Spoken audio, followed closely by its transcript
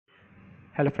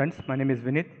Hello friends, my name is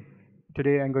Vinith.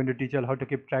 Today I'm going to teach you all how to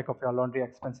keep track of your laundry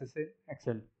expenses in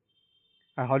Excel.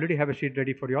 I already have a sheet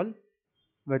ready for you all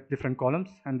with different columns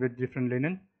and with different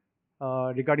linen.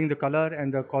 Regarding the color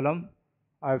and the column,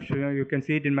 I've shown you can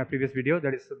see it in my previous video,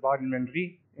 that is bar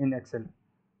inventory in Excel.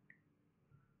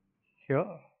 Here,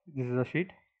 this is a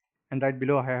sheet, and right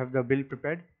below I have the bill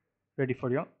prepared ready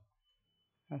for you.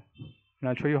 And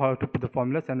I'll show you how to put the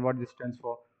formulas and what this stands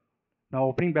for. Now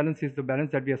opening balance is the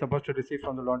balance that we are supposed to receive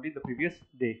from the laundry the previous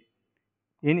day.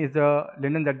 In is the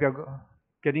linen that we are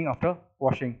getting after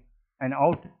washing, and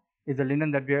out is the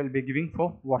linen that we will be giving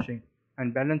for washing,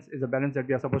 and balance is the balance that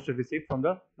we are supposed to receive from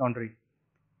the laundry.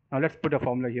 Now let's put a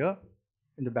formula here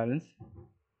in the balance.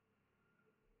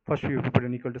 First we have to put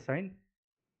an equal to sign.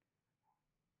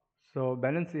 So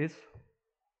balance is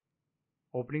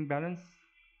opening balance,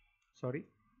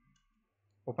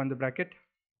 open the bracket,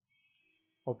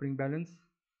 opening balance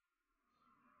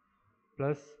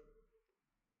plus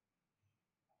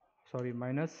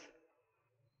minus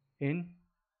in,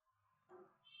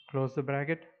 close the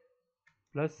bracket,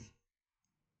 plus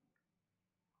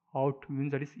out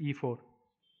means that is E4,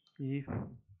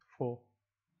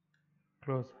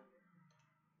 close,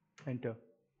 enter.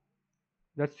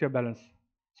 That's your balance.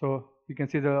 So you can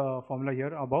see the formula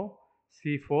here above,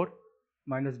 C4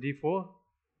 minus D4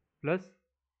 plus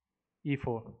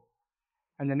E4,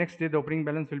 and the next day the opening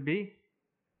balance will be,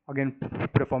 again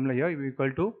put a formula here,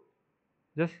 equal to,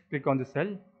 just click on the cell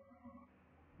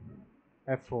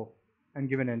F4 and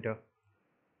give an enter.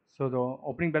 So the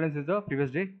opening balance is the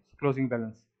previous day closing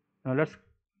balance. Now let's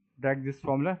drag this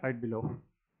formula right below.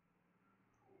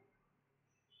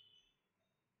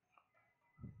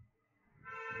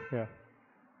 Here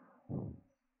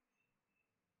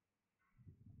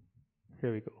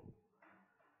we go.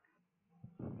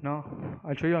 Now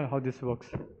I'll show you how this works.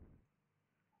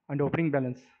 And opening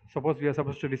balance, suppose we are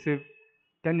supposed to receive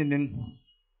 10 Indian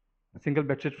single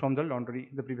bedsheet from the laundry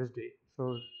the previous day.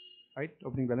 So right,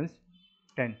 opening balance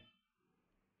 10,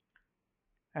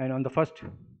 and on the first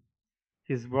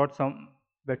he's brought some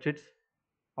bedsheets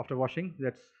after washing.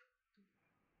 Let's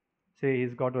say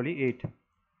he's got only 8,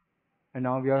 and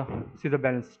now we are see the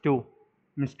balance 2,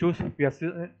 means 2 we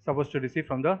are supposed to receive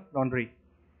from the laundry,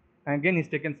 and again he's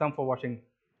taken some for washing.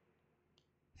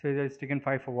 Say that he's taken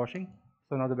 5 for washing,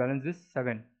 so now the balance is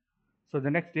 7. So the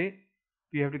next day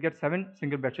we have to get 7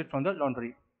 single bedsheet from the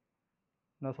laundry.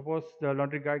 Now suppose the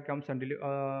laundry guy comes and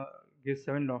gives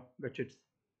 7 bedsheets.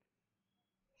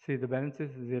 See, the balance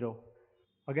is 0.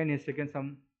 Again he's taken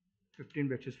some 15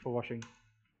 bedsheets for washing.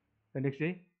 The next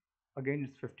day again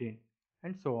it's 15,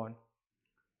 and so on.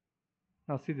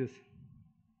 Now see this.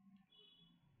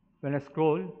 When I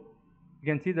scroll, you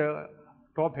can see the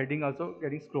top heading also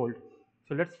getting scrolled.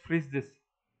 So let's freeze this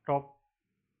top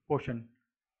portion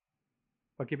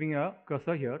by keeping a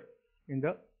cursor here in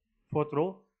the 4th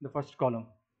row, the first column.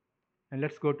 And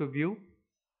let's go to view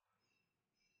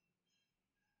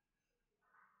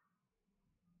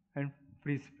and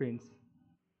freeze panes.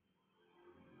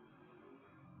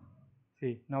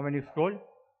 See, now when you scroll,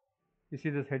 you see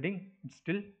this heading,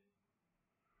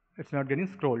 it's not getting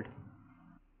scrolled.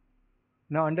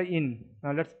 Now under in,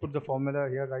 now let's put the formula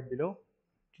here right below,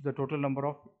 which is the total number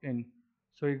of in.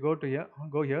 So you go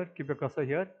here, keep your cursor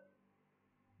here,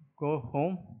 go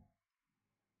home,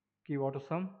 key auto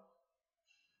sum.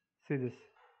 See this,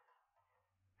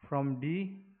 from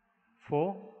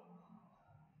D4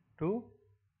 to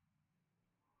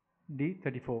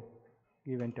D34,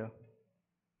 give enter.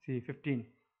 See, 15.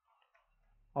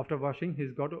 After washing,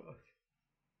 he's got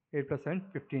 8 plus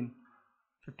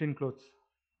 15 clothes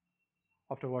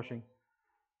after washing.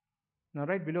 Now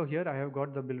right below here I have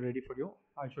got the bill ready for you.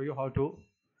 I'll show you how to.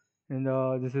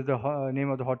 This is the name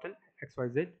of the hotel,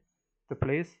 XYZ, the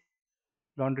place,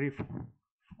 laundry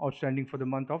outstanding for the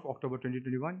month of October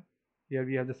 2021. Here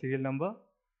we have the serial number.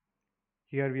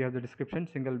 Here we have the description,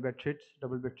 single bed sheets,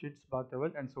 double bed sheets, bath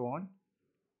towel, and so on.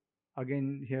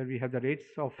 Again here we have the rates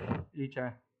of each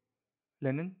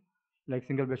linen, like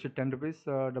single bed sheet 10 rupees,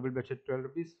 double bed sheet 12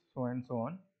 rupees, so on and so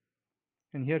on.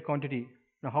 And here quantity.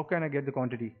 Now how can I get the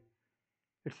quantity?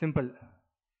 It's simple.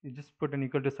 You just put an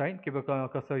equal to sign, keep a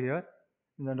cursor here,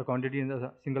 and then the quantity in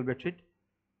the single bed sheet,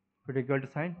 put equal to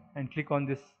sign, and click on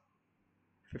this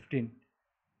 15.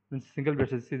 Means single bed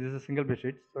sheet. See, this is a single bed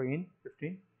sheet, so in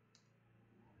 15,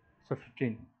 so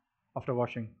 15 after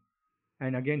washing.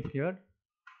 And again here,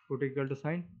 put equal to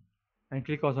sign, and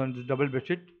click also on this double bed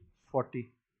sheet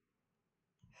 40.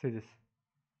 See this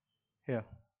here.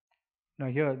 Now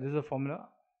here, this is a formula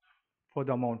for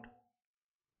the amount.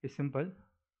 It's simple.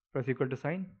 Press equal to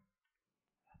sign,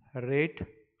 rate,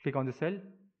 click on the cell,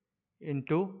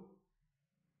 into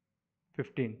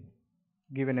 15.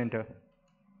 Give and enter.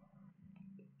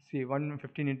 See,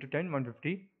 115 into 10,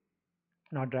 150.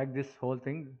 Now drag this whole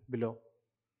thing below.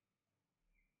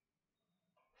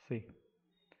 See,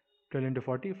 12 into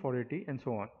 40, 480, and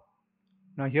so on.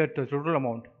 Now here the total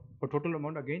amount. For total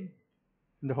amount, again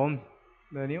in the home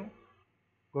menu,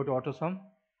 go to auto sum,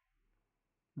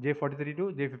 J43 to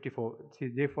J54. See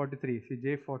J43. See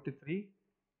J43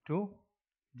 to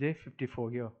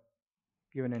J54 here.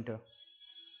 Give and enter.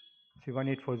 See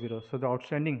 1840. So the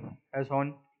outstanding as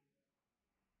on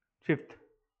 5th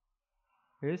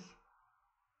is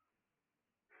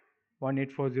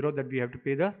 1840 that we have to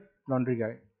pay the laundry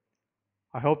guy.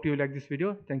 I hope you like this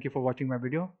video. Thank you for watching my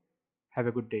video. Have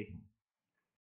a good day.